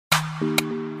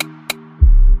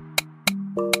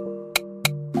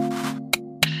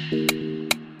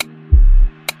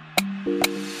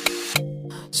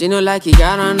She no like it,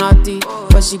 got on naughty,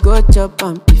 but she go chop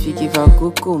if you give her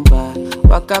cucumber.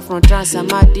 Waka from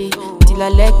Transamadi till I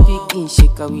leg picking,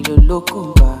 shake her with a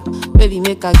locumba. Baby,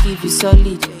 make her give you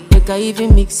solid, make her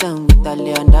even mix am with a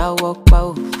lay and I walk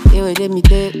pow. Hey, wait, let me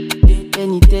tell you,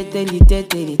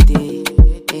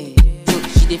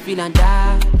 she dey feel and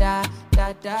da.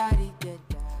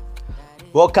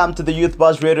 Welcome to the Youth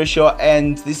Buzz Radio Show,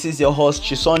 and this is your host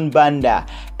Chison Banda.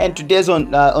 And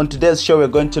on today's show, we're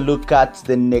going to look at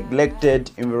the neglected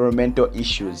environmental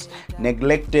issues.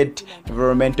 Neglected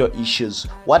environmental issues.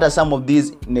 What are some of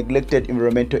these neglected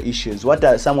environmental issues? What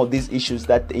are some of these issues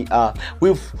that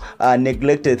we've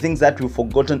neglected, things that we've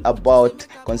forgotten about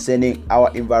concerning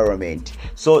our environment?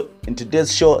 So in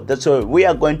today's show, that's why we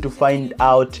are going to find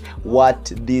out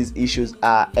what these issues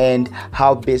are and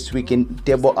how best we can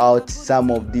table out some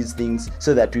of these things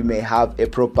so that we may have a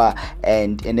proper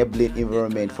and enabling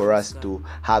environment for us to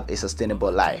have a sustainable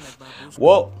life.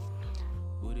 Well,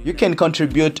 you can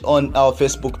contribute on our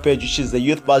Facebook page, which is the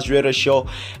Youth Buzz Radio Show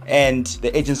and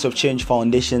the Agents of Change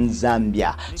Foundation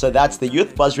Zambia. So that's the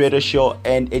Youth Buzz Radio Show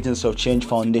and Agents of Change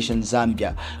Foundation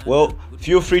Zambia. Well,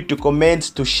 feel free to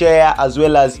comment, to share, as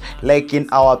well as liking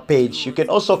our page. You can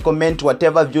also comment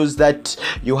whatever views that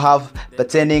you have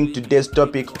pertaining to today's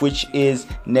topic, which is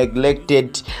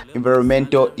neglected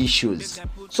environmental issues.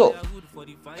 So,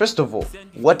 first of all,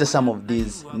 what are some of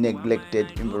these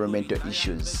neglected environmental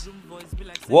issues?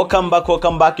 Welcome back.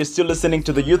 You're still listening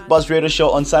to the Youth Buzz Radio Show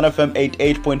on Sun FM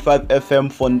 88.5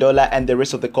 FM for Ndola and the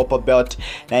rest of the Copper Belt,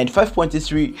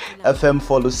 95.3 FM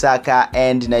for Lusaka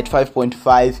and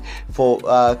 95.5 for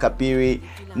Kapiri,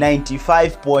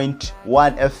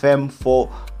 95.1 FM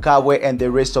for Kawe and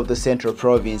the rest of the Central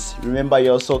Province. Remember,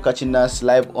 you're also catching us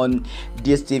live on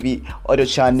DSTV audio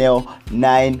channel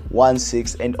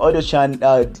 916 and audio channel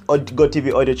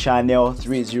GoTV audio channel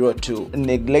 302.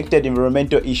 Neglected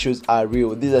environmental issues are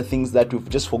real. These are things that we've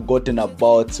just forgotten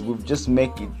about. We've just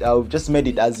made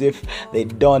it as if they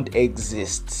don't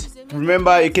exist.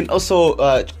 Remember, you can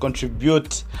also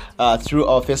contribute through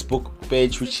our Facebook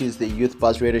page, which is the Youth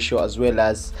Buzz Radio Show, as well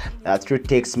as through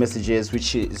text messages,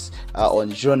 which is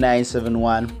on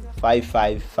 0971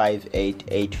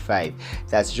 555885.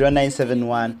 That's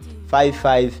 0971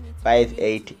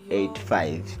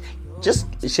 555885. Just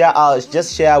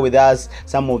share with us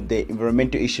some of the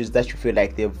environmental issues that you feel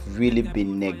like they've really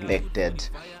been neglected.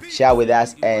 Share with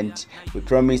us, and we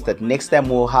promise that next time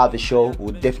we'll have a show,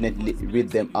 we'll definitely read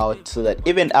them out so that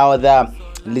even our other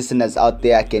listeners out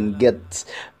there can get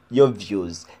your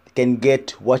views, can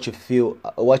get what you feel,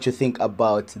 what you think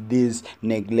about these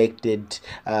neglected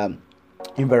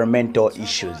environmental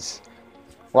issues.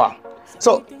 Wow.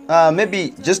 So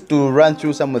maybe just to run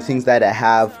through some of the things that I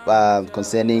have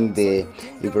concerning the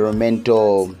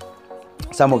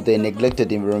some of the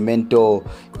neglected environmental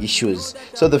issues.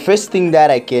 So the first thing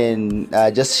that I can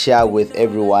just share with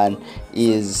everyone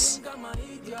is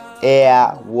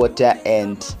air, water,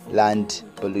 and land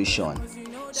pollution.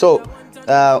 So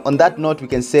on that note, we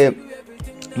can say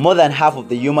more than half of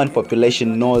the human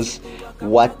population knows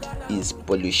what is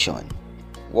pollution.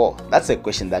 Well, that's a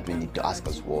question that we need to ask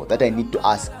as well, that I need to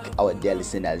ask our dear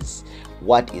listeners.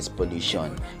 What is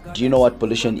pollution? Do you know what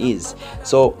pollution is?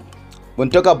 So when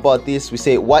we talk about this, we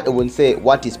say what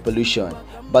is pollution,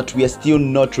 but we are still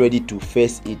not ready to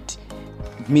face it.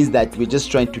 It means that we're just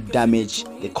trying to damage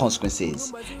the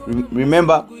consequences.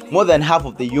 Remember, more than half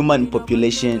of the human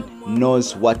population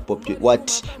knows what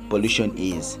pollution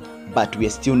is, but we are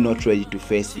still not ready to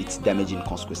face its damaging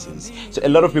consequences. So a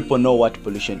lot of people know what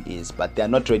pollution is, but they are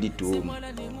not ready to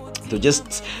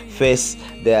just face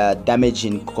the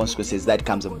damaging consequences that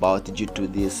comes about due to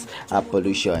this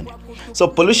pollution. So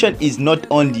pollution is not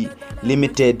only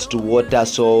limited to water,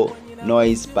 soil,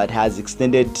 noise, but has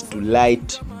extended to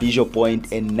light, visual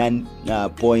point, and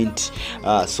non-point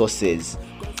sources.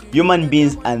 Human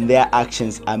beings and their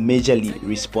actions are majorly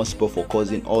responsible for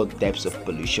causing all types of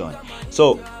pollution.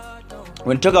 So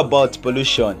when we talk about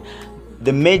pollution,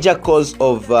 the major cause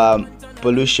of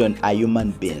pollution are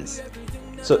human beings.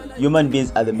 So human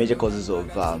beings are the major causes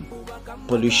of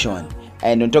pollution.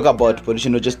 And when we talk about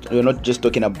pollution, we're not just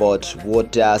talking about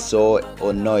water, soil,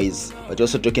 or noise, but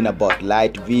also talking about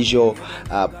light, visual,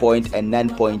 point, and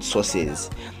non-point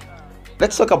sources.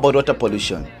 Let's talk about water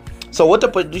pollution. So water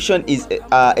pollution is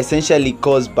essentially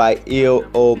caused by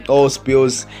oil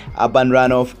spills, urban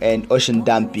runoff, and ocean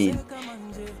dumping.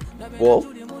 Well,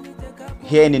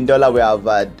 here in Ndola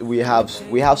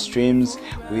we have streams.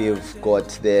 We've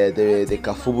got the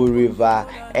Kafubu River,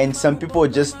 and some people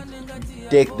just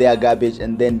take their garbage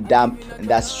and then dump in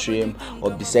that stream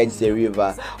or besides the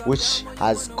river, which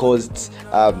has caused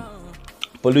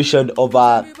pollution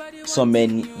over so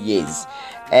many years.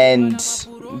 And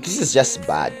this is just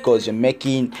bad because you're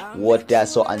making water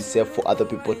so unsafe for other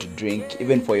people to drink,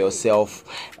 even for yourself.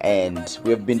 And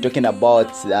we've been talking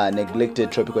about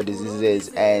neglected tropical diseases,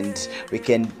 and we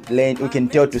can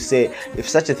tell to say if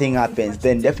such a thing happens,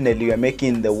 then definitely you're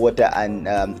making the water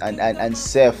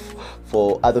unsafe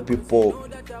for other people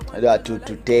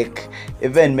to take,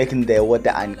 even making the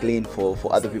water unclean for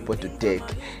other people to take.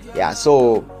 Yeah,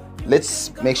 so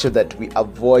let's make sure that we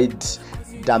avoid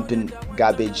dumping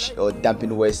garbage or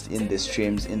dumping waste in the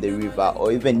streams, in the river,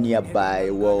 or even nearby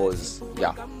wells.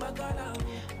 Yeah.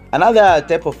 Another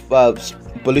type of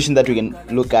pollution that we can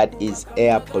look at is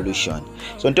air pollution.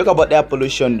 So when we talk about air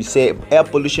pollution, we say air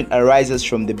pollution arises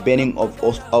from the burning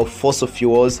of fossil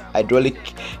fuels, hydraulic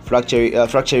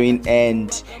fracturing,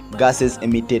 and gases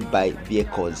emitted by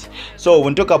vehicles. So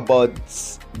when we talk about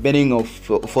burning of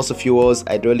fossil fuels,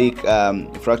 hydraulic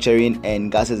fracturing,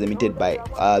 and gases emitted by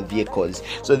vehicles,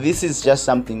 so this is just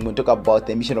something when we talk about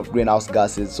the emission of greenhouse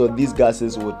gases. So these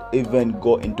gases would even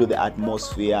go into the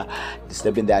atmosphere,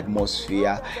 disturbing the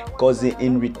atmosphere, causing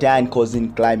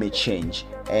climate change.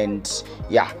 And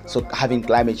yeah, so having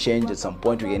climate change, at some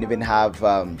point we can even have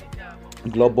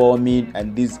global warming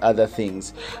and these other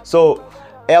things. So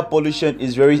air pollution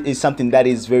is something that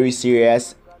is very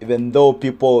serious. Even though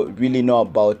people really know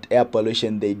about air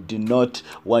pollution, they do not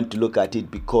want to look at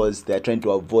it because they're trying to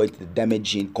avoid the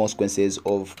damaging consequences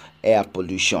of air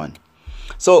pollution.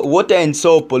 So water and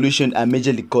soil pollution are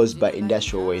majorly caused by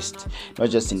industrial waste, not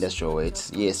just industrial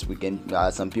waste. Yes, we can.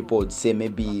 Some people would say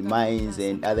maybe mines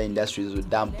and other industries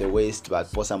would dump the waste, but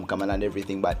for some common and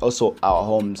everything. But also our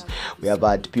homes, we have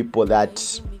had people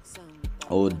that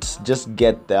would just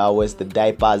get the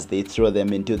diapers, they throw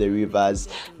them into the rivers,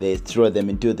 they throw them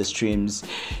into the streams,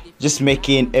 just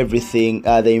making everything,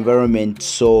 the environment,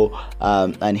 so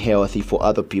unhealthy for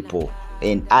other people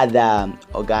and other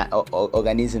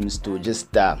organisms to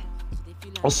just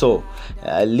also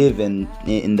live in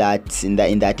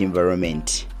that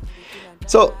environment.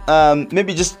 So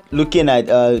maybe just looking at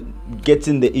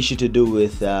getting the issue to do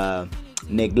with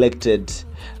neglected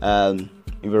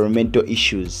environmental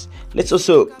issues, let's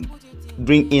also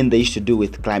bring in the issue to do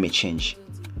with climate change.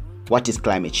 What is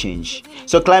climate change?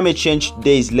 So climate change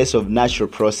today is less of natural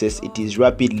process. It is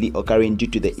rapidly occurring due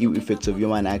to the ill effects of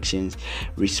human actions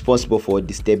responsible for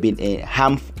disturbing and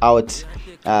harmful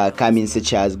outcomes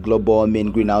such as global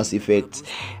warming, greenhouse effects,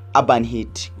 urban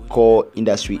heat, coal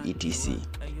industry, etc.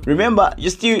 Remember, you're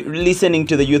still listening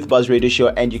to the Youth Buzz Radio Show,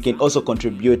 and you can also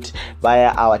contribute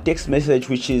via our text message,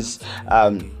 which is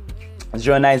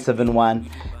 0971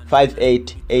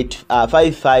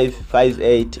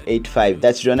 555885.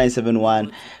 That's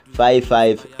 0971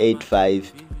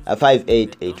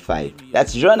 5885.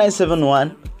 That's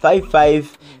 0971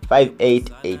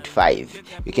 555885.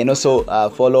 You can also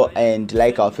follow and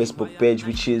like our Facebook page,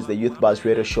 which is the Youth Buzz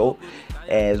Radio Show,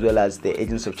 as well as the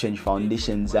Agents of Change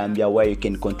Foundation Zambia, where you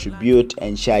can contribute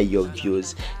and share your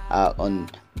views on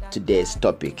today's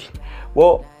topic.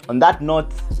 Well, on that note,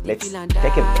 let's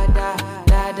take a break.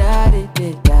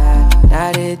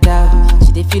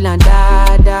 She dey feelin'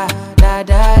 da da da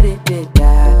da da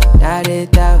da da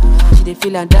da. She dey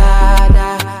feelin' da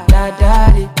da da da da.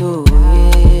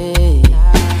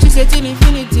 She say till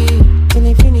infinity, till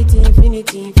infinity,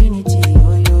 infinity, infinity.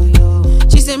 Oh yo yo.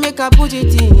 She say make her put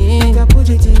it in, put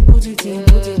it in, put it in,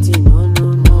 put it in. No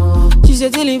no no. She say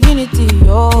till infinity,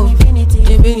 oh infinity,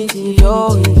 infinity,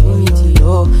 oh infinity,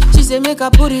 oh. She say make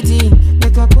her put it in,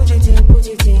 put it in, put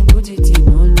it in, put it in.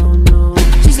 No no no.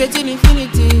 She say till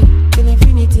infinity,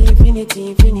 infinity, infinity,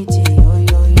 infinity, oh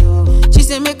yo yo. She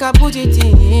say make her put it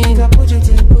in, put it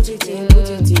in, put it in, put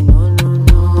it in. No no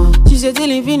no. She say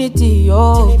till infinity,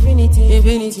 oh infinity,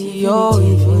 infinity, oh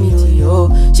infinity, oh.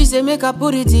 She say make her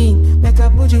put it in,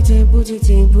 put it in, put it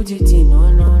in, put it in.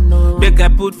 No no no. Make I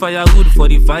put firewood for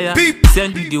the fire. Beep.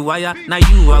 Send you the wire. Now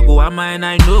you I go ama and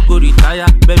I no go retire.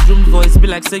 Bedroom voice be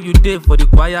like say you did for the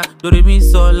choir. Do re mi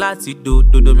so lati do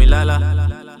mi la la.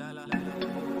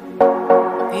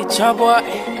 It's your boy.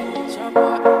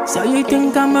 So you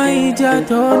think I'm a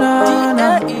idiot, oh no,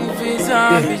 no.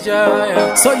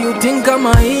 Yeah. So you think I'm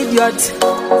a idiot.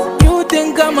 You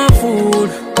think I'm a fool.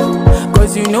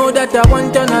 Cause you know that I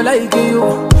want to not like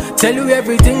you. Tell you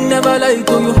everything, never lie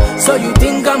to you. So you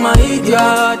think I'm a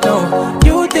idiot, no.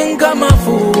 You think I'm a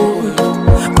fool.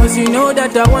 Cause you know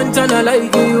that I want to not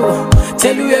like you.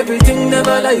 Tell you everything,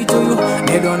 never lie to you.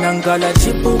 They don't angala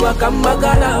chipu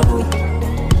wakambagalabu.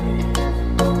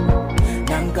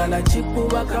 Angala chipu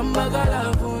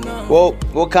wakambagalabu, no. Well,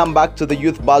 welcome back to the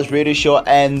Youth Buzz Radio Show,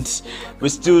 and we're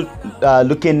still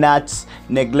looking at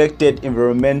neglected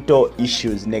environmental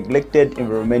issues. Neglected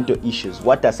environmental issues.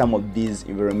 What are some of these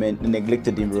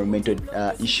neglected environmental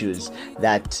issues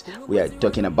that we are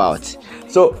talking about?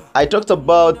 So I talked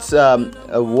about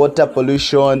water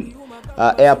pollution,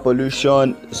 air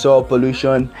pollution, soil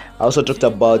pollution. I also talked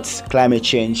about climate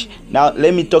change. Now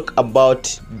let me talk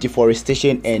about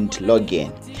deforestation and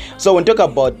logging. So when we talk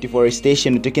about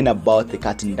deforestation, we're talking about the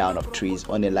cutting down of trees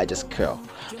on a larger scale,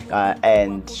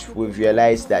 and we've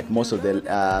realized that most of the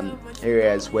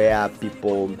areas where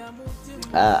people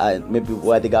maybe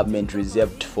where the government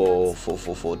reserved for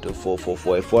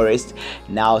a forest,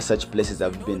 now such places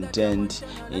have been turned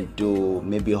into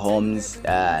maybe homes,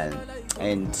 and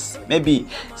maybe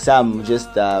some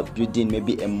just building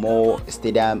maybe a mall,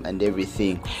 stadium and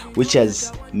everything, which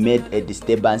has made a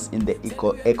disturbance in the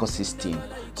ecosystem.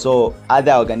 So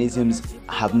other organisms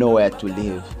have nowhere to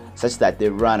live, such that they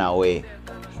run away.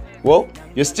 Well,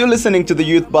 you're still listening to the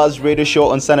Youth Buzz Radio Show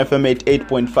on Sun FM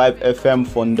 88.5 FM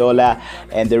Fondola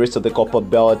and the rest of the Copper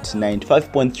Belt,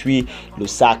 95.3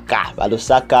 Lusaka. By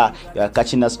Lusaka, you are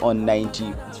catching us on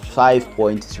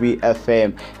 95.3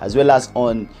 FM, as well as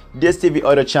on DSTV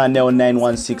Audio Channel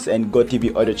 916 and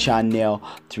GoTV Audio Channel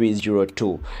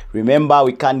 302. Remember,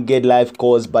 we can't get live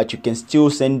calls, but you can still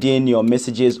send in your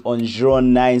messages on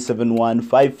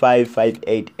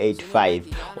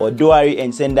 0971555885, or do worry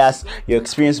and send us your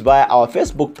experience via our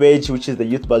Facebook page, which is the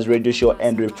Youth Buzz Radio Show,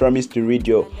 and we promise to read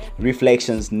your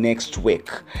reflections next week.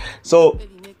 So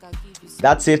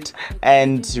that's it,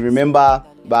 and remember,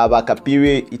 Baba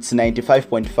Kapiri, it's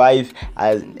 95.5,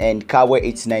 and Kawe,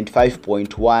 it's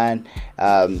 95.1,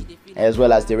 as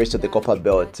well as the rest of the Copper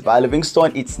Belt. By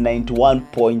Livingstone, it's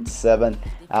 91.7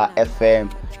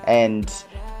 FM. And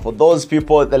for those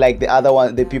people that like the other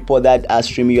one, the people that are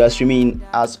streaming, you are streaming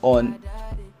us on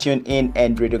TuneIn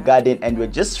and Radio Garden, and we're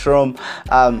just from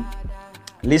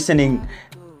listening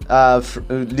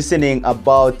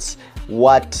about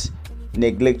what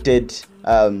neglected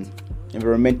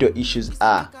environmental issues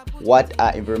are. What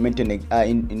are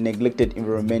neglected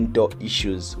environmental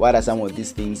issues? What are some of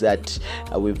these things that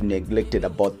we've neglected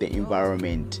about the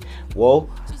environment? Well,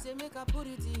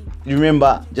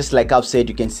 remember, just like I've said,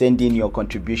 you can send in your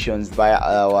contributions via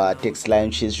our text line,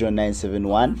 which is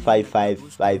 0971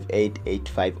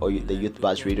 555885, or the Youth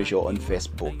Buzz Radio Show on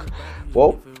Facebook.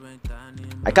 Well,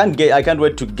 I can't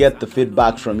wait to get the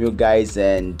feedback from you guys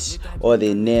and all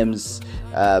the names,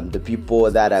 the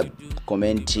people that are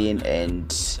commenting and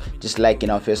just liking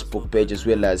our Facebook page, as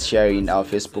well as sharing our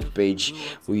Facebook page.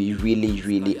 We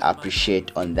really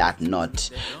appreciate on that note.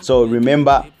 So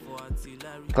remember,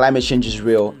 climate change is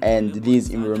real, and these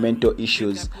environmental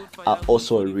issues are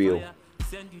also real.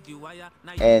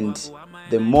 And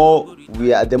the more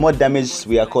damage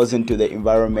we are causing to the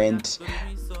environment,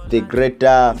 the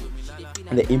greater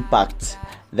the impact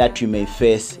that we may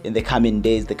face in the coming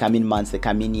days, the coming months, the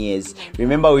coming years.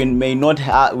 Remember, we may not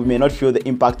feel the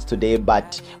impact today,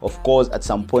 but of course at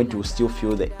some point we'll still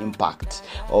feel the impact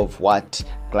of what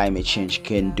climate change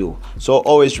can do. So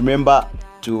always remember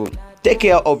to take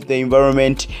care of the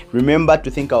environment. Remember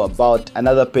to think about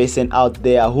another person out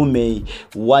there who may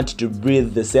want to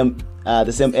breathe the same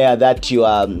air that you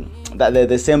are,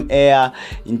 the same air,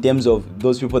 in terms of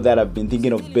those people that have been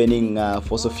thinking of burning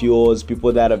fossil fuels,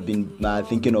 people that have been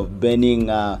thinking of burning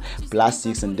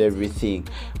plastics and everything.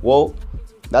 Well,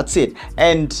 that's it.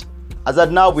 And as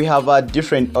of now, we have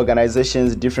different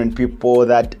organizations, different people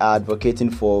that are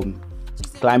advocating for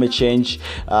climate change,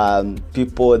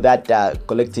 people that are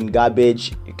collecting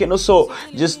garbage. You can also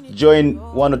just join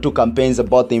one or two campaigns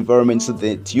about the environment, so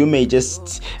that you may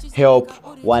just help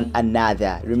one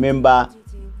another. Remember,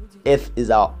 Earth is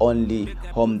our only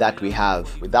home that we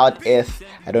have. Without Earth,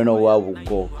 I don't know where we'll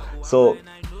go. So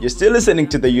you're still listening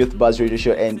to the Youth Buzz Radio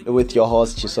Show, and with your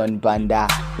host Chison Banda.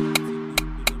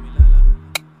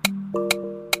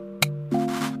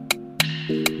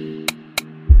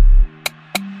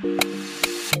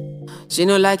 She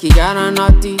no like it, got on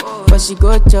naughty, but she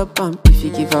go chop if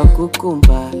you give her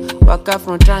cucumber. Waka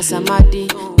from Transamadi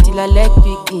till her leg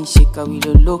picking, shake her with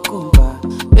a locumba.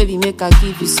 Baby, make her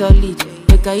give you solid,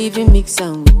 make her even mix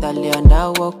them with her lay and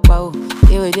her walk pow.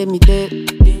 She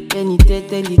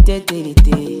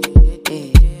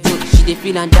dey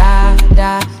feel and da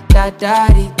da da da da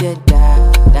da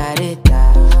da da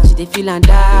da. She dey feel and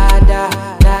da da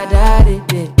da da da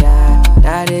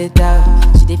da da da.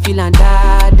 She dey feel and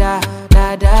da da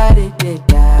da da da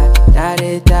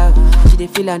da da. She dey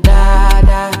feel and da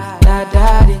da da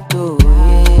da da.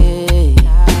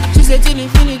 She say till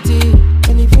infinity,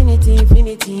 till infinity,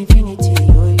 infinity, infinity.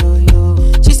 Yo yo yo.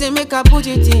 She say make make her put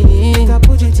it in. Make her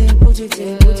put it in, put it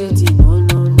in, put it in. No,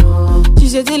 no, no. She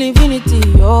said till infinity,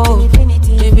 oh.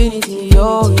 Infinity,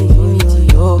 oh, infinity,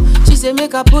 oh. She said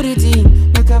make her put it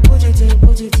in. Make her put it in,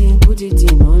 put it in, put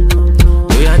it in. No, no, no.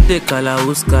 We are take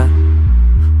Kalauska.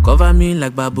 Cover me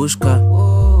like babushka.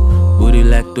 Booty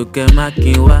like Tokema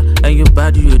Kinwa. And your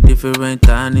body you different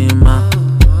animal.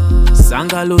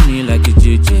 Sangalo me like a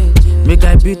JJ. Make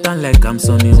I beat on like I'm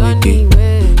Sonny Wiki.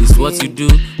 It's what you do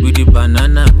with the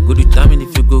banana. Go determine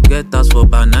if you go get us for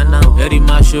banana. Very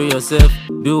much show yourself,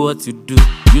 do what you do.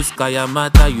 Use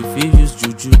Kayamata, you feel use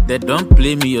Juju. They don't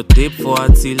play me your tape for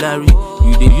artillery.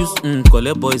 You they use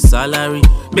collect boy salary.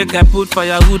 Make I put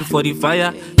firewood for the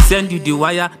fire. Send you the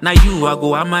wire. Now you I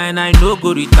go am and I no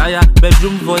go retire.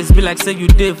 Bedroom voice be like say you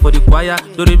did for the choir.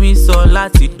 Do re mi so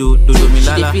lati do mi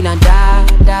lala. She dey feelin' da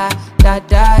da da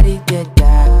da da da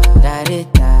da da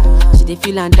da. She dey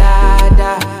feelin' da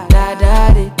da da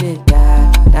da da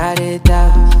da da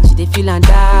da. She dey feelin'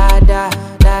 da da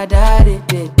da da da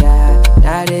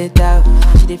da da da.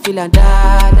 She dey feelin'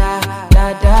 da da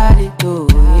da da da.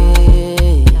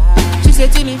 She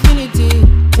said till infinity,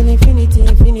 infinity,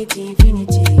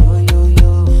 infinity, yo yo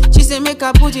yo. She said make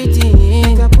her put it in,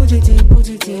 make her put it in, put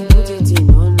it in, put it in.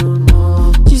 No no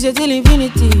no. She said till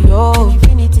infinity, yo,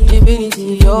 infinity,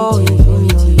 yo,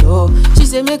 infinity, yo. She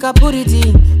said make her put it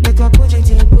in, make her put it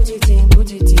in, put it in,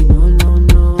 put it in. No no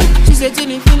no. She said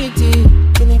till infinity,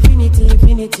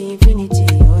 infinity,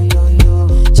 yo yo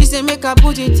yo. She said make her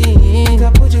put it in, make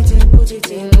her put it in, put it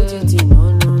in, put it in.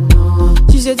 No no no.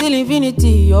 She said till infinity,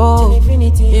 yo,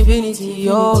 infinity,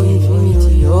 yo,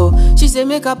 infinity, yo. She said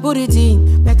make her put it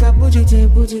in, make her put it in,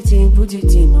 put it in, put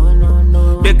it in. No no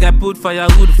no. Make I put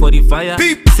firewood for the fire.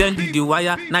 Send you the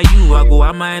wire. Now you I go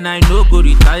am and I no go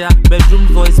retire. Bedroom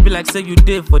voice be like say you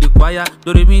did for the choir.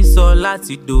 Do re mi so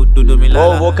lati do mi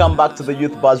lala. Oh, welcome back to the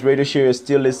Youth Buzz Radio Show. You're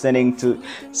still listening to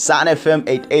Sun FM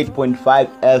 88.5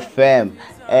 FM.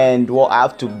 And well, I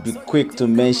have to be quick to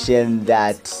mention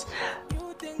that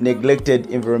neglected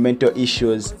environmental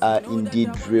issues are indeed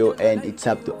real, and it's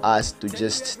up to us to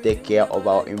just take care of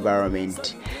our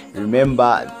environment.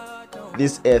 Remember,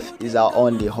 this earth is our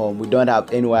only home. We don't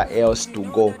have anywhere else to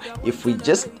go. If we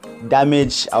just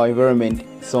damage our environment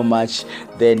so much,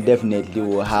 then definitely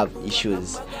we'll have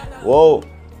issues. Whoa,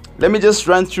 let me just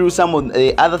run through some of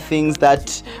the other things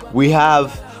that we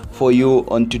have for you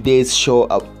on today's show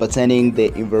pertaining the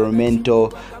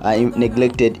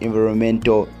neglected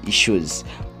environmental issues.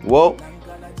 Well,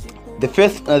 the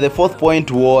fourth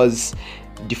point was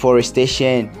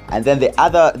deforestation, and then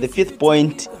the fifth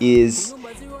point is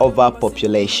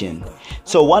overpopulation.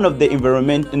 So one of the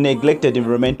neglected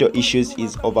environmental issues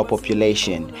is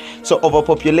overpopulation. So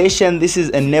overpopulation, this is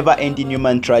a never-ending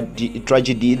human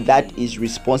tragedy that is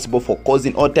responsible for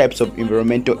causing all types of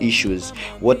environmental issues: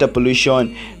 water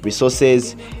pollution,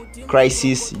 resources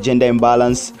crisis, gender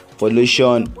imbalance,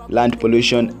 pollution, land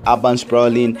pollution, urban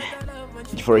sprawling,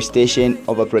 deforestation,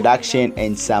 overproduction,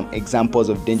 and some examples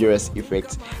of dangerous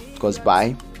effects caused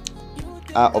by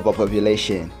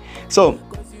overpopulation. So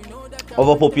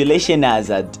overpopulation has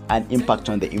had an impact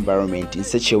on the environment in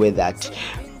such a way that,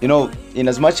 in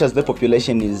as much as the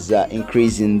population is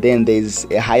increasing, then there's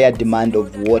a higher demand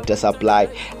of water supply,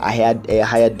 a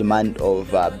higher demand of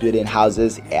building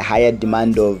houses, a higher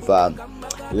demand of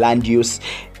land use,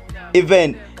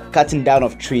 even cutting down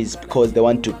of trees because they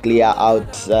want to clear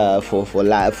out for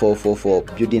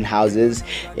building houses,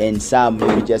 and some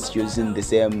maybe just using the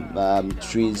same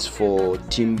trees for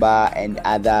timber and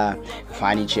other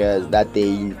furniture that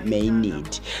they may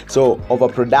need. So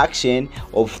overproduction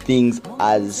of things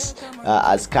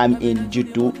has come in due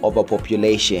to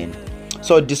overpopulation.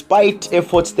 So despite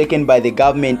efforts taken by the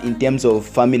government in terms of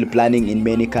family planning in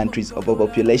many countries,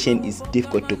 overpopulation is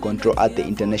difficult to control at the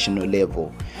international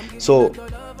level. So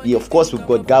of course, we've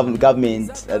got different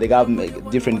governments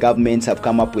have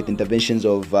come up with interventions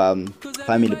of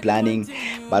family planning,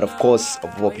 but of course,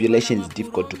 population is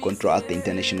difficult to control at the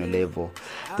international level.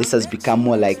 This has become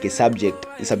more like a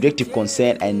subjective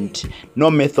concern, and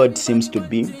no method seems to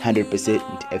be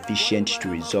 100% efficient to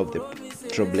resolve the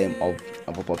problem of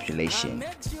overpopulation.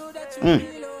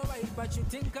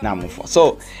 Now move on.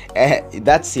 So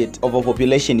that's it.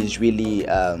 Overpopulation is really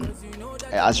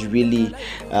has really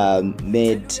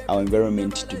made our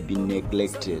environment to be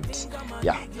neglected.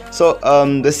 So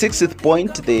the sixth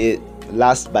point, the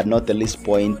last but not the least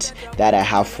point that I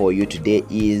have for you today,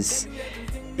 is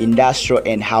industrial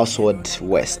and household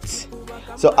waste.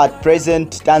 So at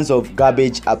present, tons of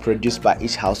garbage are produced by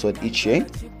each household each year.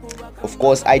 Of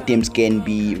course, items can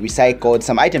be recycled.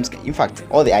 Some items, in fact,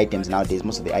 all the items nowadays,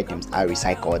 most of the items are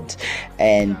recycled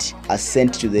and are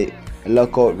sent to the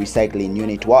local recycling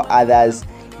unit, while others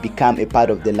become a part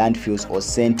of the landfills or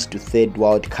sent to third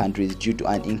world countries due to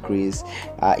an increase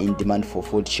in demand for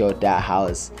food, shelter,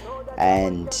 house,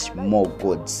 and more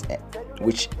goods,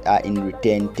 which in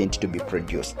return tend to be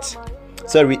produced.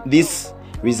 So this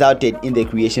resulted in the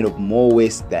creation of more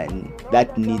waste than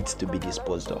that needs to be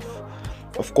disposed of.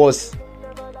 Of course,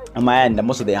 on my end,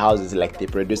 most of the houses, like, they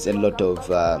produce a lot of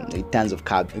tons of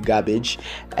garbage,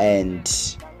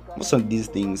 and most of these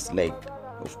things, like,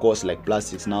 of course, like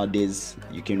plastics nowadays,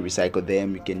 you can recycle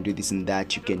them, you can do this and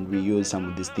that, you can reuse some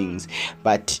of these things.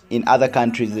 But in other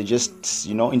countries, they just,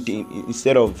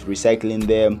 instead of recycling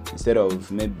them, instead of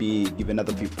maybe giving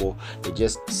other people, they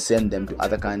just send them to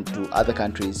other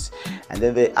countries, and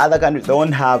then the other countries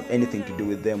don't have anything to do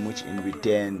with them, which in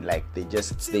return, like,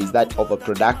 there's that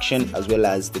overproduction as well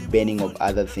as the burning of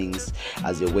other things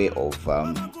as a way of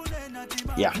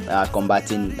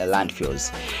combating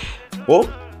landfills.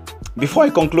 Well, before I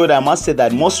conclude, I must say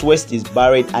that most waste is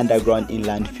buried underground in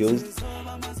landfills.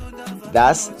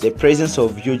 Thus, the presence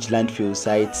of huge landfill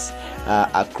sites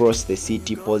across the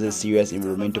city poses serious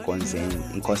environmental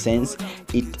concerns.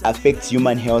 It affects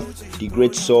human health,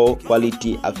 degrades soil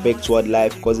quality, affects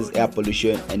wildlife, causes air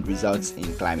pollution, and results in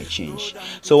climate change.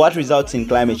 So what results in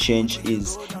climate change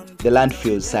is the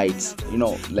landfill sites.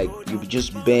 Like, you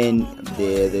just burn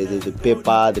the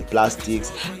paper, the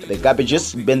plastics, the garbage,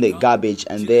 just burn the garbage,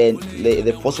 and then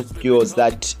the fossil fuels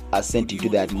that are sent into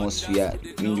the atmosphere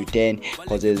in return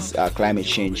causes climate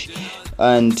change.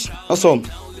 And also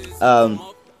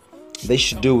they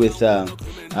should do with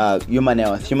human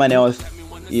health. Human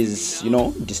health is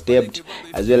disturbed,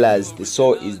 as well as the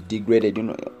soil is degraded.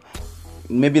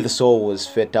 Maybe the soil was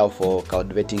fertile for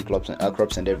cultivating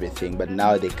crops and everything, but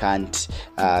now they can't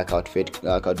cultivate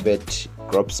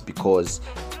crops because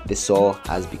the soil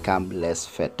has become less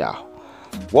fertile.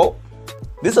 Well,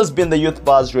 this has been the Youth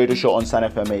Buzz Radio Show on Sun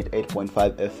FM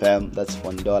 88.5 FM. That's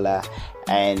Fondola,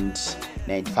 and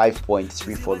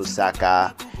 95.3 for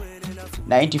Lusaka,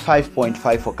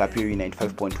 95.5 for Kapiri,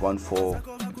 95.1 for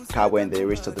Kabwe and the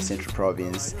rest of the Central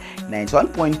Province,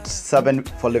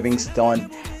 91.7 for Livingston.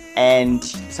 And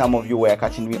some of you were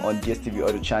catching me on DSTV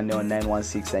Audio Channel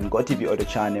 916 and GoTV Audio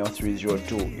Channel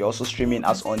 302. You're also streaming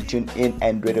us on TuneIn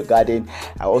and Radio Garden.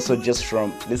 Also, just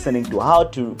from listening to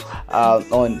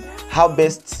on how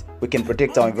best we can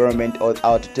protect our environment, or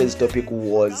our today's topic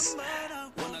was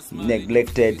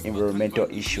neglected environmental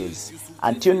issues.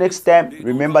 Until next time,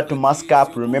 remember to mask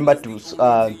up. Remember to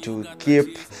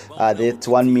keep that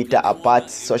 1 meter apart,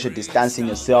 social distancing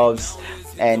yourselves.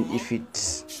 And if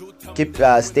it's keep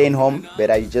staying home,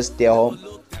 better you just stay home,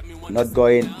 not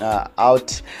going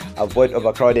out. Avoid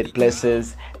overcrowded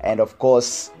places, and of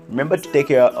course, remember to take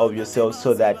care of yourselves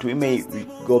so that we may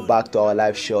go back to our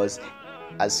live shows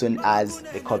as soon as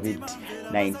the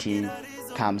COVID-19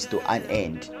 comes to an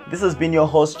end. This has been your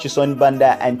host Chisoni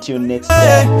Banda. Until next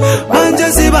time.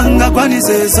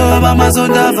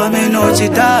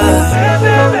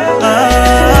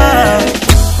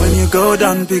 When you go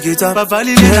down, pick it up.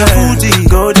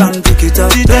 Go down, pick it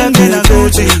up.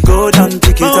 Go down,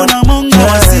 pick it up.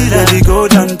 Baby, go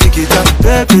down, pick it up.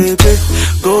 Baby,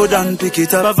 go down, pick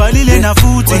it up. When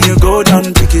you go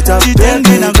down, pick it up.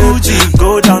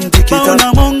 Go down, pick it up.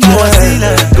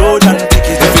 Go down, pick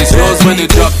it up. If it's yours when you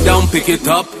drop down, pick it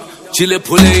up. Chile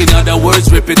pull in other words,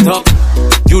 rip it up.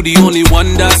 You the only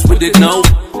one that's with it now.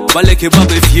 Baleke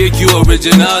babe, fake you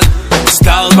original.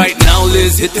 Style right now,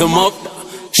 Liz, hit him up.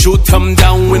 Shoot him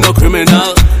down with no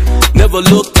criminal. Never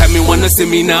looked at me, wanna see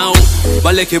me now.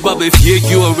 Baleke babe, fake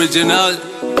you original.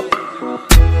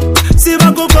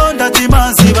 Siva kukonda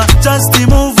timaziva, just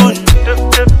move on.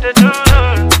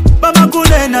 Baba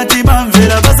kulena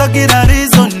timamvela, basakira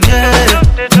reason, yeah.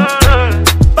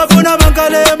 Bafuna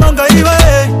bankale manga iwe.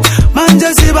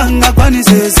 Manje sibanga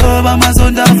kwanise soba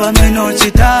mazonda fameno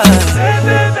chita.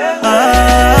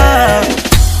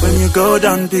 When you go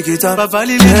down, pick it up.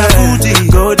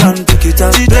 Go down, pick it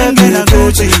up.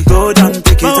 Go down,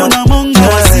 pick it up.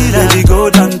 Baby, go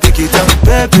down, pick it up.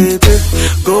 Baby,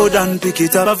 go down, pick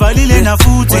it up. When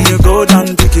you go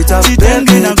down, pick it up.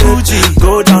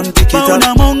 Go down, pick it up.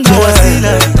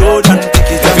 Go down,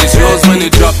 pick it up. If it's yours when you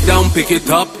drop down, pick it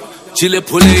up. Chile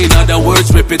pull in other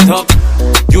words, rip it up.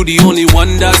 You the only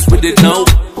one that's with it now.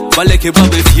 Baleke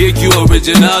babe, fake you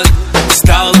original.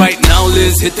 Style right now,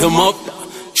 Liz, hit him up.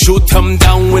 Shoot him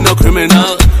down with no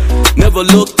criminal. Never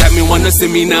looked at me, wanna see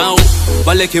me now.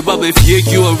 Baleke babe, fake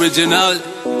you original.